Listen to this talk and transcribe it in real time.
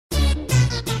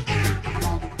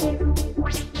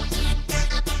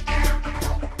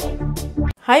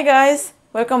Hi guys,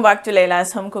 welcome back to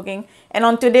Laila's Home Cooking, and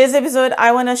on today's episode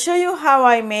I want to show you how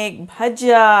I make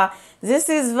bhajia. This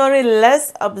is very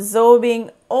less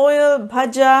absorbing oil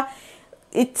bhajia.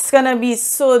 It's gonna be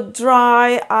so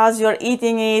dry as you're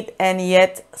eating it and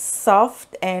yet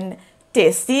soft and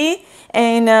tasty.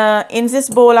 And in this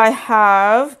bowl I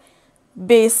have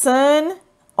besan,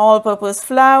 all-purpose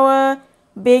flour,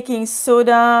 baking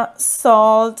soda,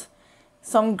 salt,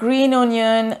 some green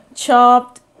onion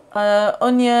chopped,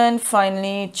 onion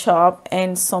finely chopped,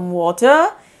 and some water.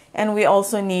 And we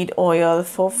also need oil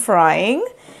for frying.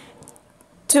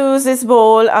 To this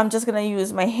bowl I'm just gonna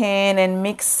use my hand and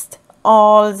mix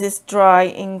all this dry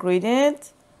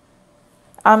ingredient.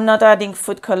 I'm not adding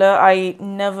food color. I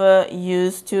never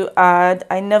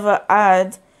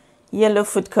add yellow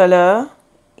food color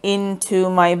into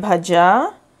my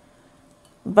bhajia.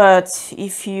 But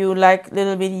if you like a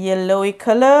little bit yellowy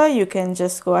color, you can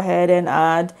just go ahead and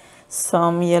add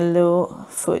some yellow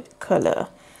food color.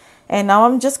 And now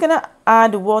I'm just gonna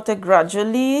add water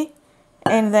gradually,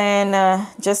 and then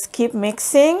just keep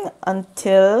mixing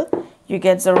until you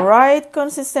get the right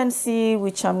consistency,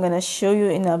 which I'm gonna show you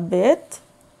in a bit.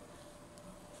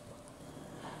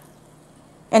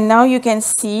 And now you can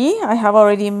see I have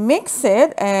already mixed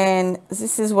it, and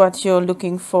this is what you're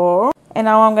looking for. And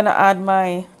now I'm gonna add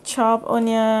my chopped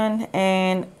onion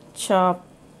and chopped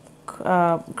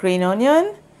green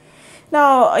onion.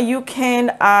 Now you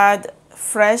can add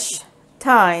fresh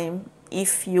thyme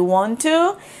if you want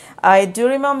to. I do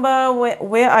remember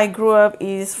where I grew up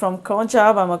is from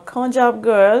Punjab. I'm a Punjab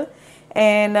girl,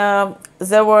 and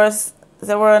there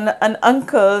were an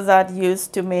uncle that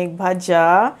used to make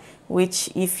bhajia, which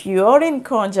if you are in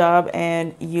Punjab,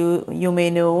 and you may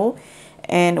know,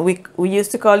 and we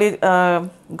used to call it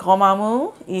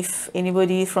grandmamu if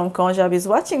anybody from Punjab is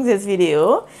watching this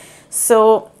video.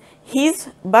 So his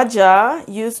bhajia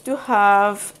used to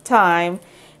have thyme,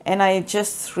 and I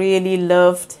just really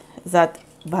loved that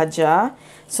bhajia.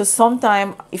 So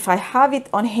sometimes if I have it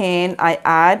on hand, I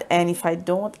add, and if I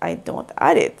don't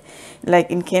add it.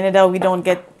 Like in Canada, we don't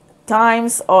get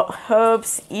thymes or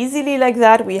herbs easily like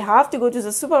that. We have to go to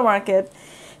the supermarket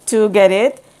to get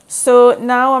it. So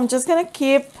now I'm just gonna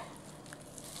keep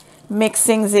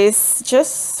mixing this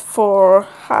just for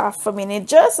half a minute,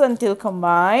 just until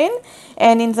combined.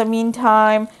 And in the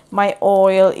meantime, my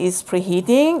oil is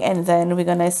preheating, and then we're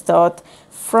gonna start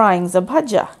frying the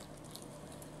bhajia.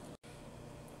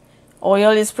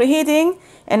 Oil is preheating,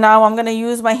 and now I'm gonna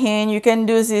use my hand. You can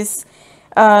do this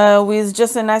with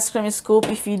just an ice cream scoop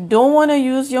if you don't want to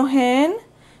use your hand,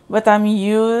 but I'm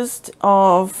used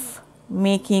of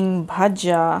making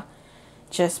bhajia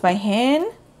just by hand.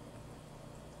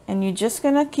 And you're just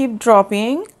gonna keep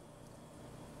dropping.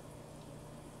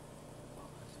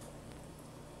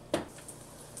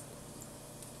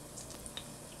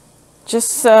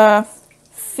 Just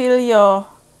fill your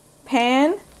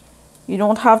pan. You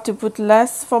don't have to put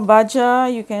less for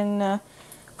bhajia. You can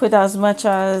put as much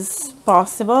as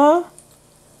possible.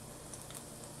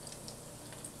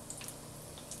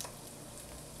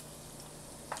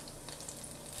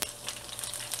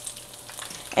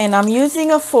 And I'm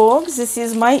using a fork. This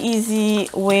is my easy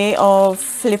way of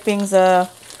flipping the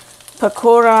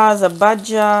pakora, the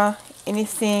bhajia,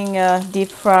 anything deep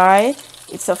fry.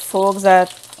 It's a fork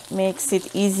that makes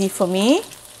it easy for me.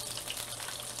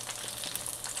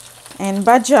 And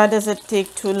bhajia doesn't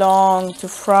take too long to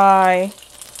fry.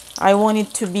 I want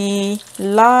it to be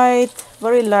light,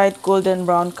 very light golden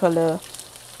brown color.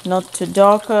 Not too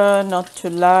darker, not too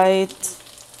light.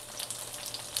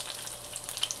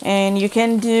 And you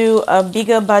can do a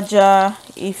bigger bhajia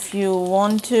if you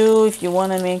want to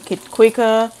make it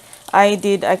quicker. I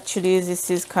did actually, this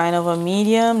is kind of a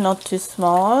medium, not too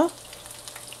small.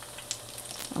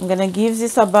 I'm gonna give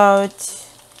this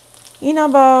in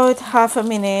about half a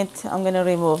minute. I'm gonna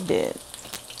remove it.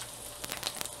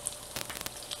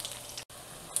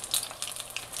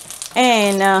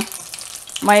 And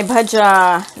my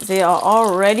bhajia, they are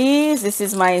all ready. This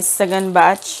is my second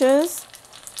batches.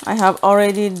 I have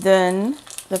already done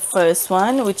the first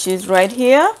one, which is right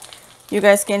here. You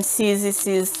guys can see this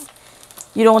is,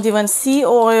 you don't even see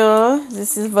oil.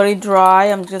 This is very dry.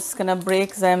 I'm just gonna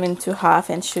break them into half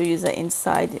and show you the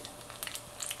inside.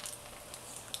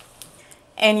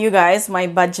 And you guys, my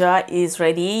bhajia is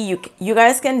ready. You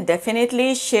guys can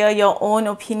definitely share your own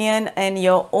opinion and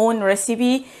your own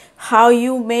recipe, how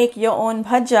you make your own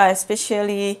bhajia,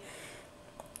 especially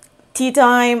tea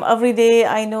time every day.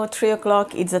 I know 3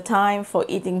 o'clock is the time for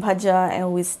eating bhajia,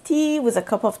 and with tea, with a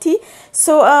cup of tea.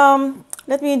 So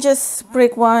let me just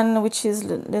break one which is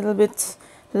a little bit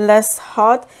less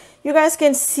hot. You guys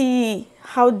can see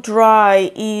how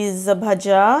dry is the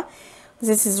bhajia.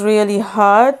 This is really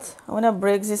hot. I want to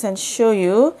break this and show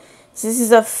you. This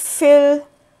is a fill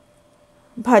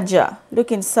bhajia.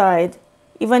 Look inside.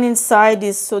 Even inside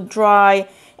is so dry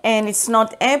and it's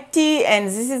not empty, and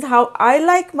this is how I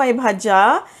like my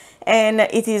bhajia. And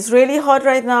it is really hot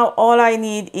right now. All I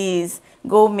need is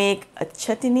go make a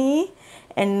chutney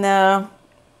and a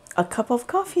cup of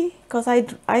coffee, because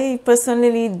I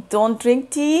personally don't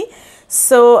drink tea.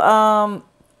 So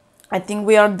I think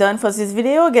we are done for this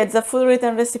video. Get the full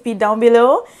written recipe down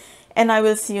below, and I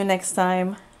will see you next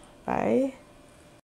time. Bye.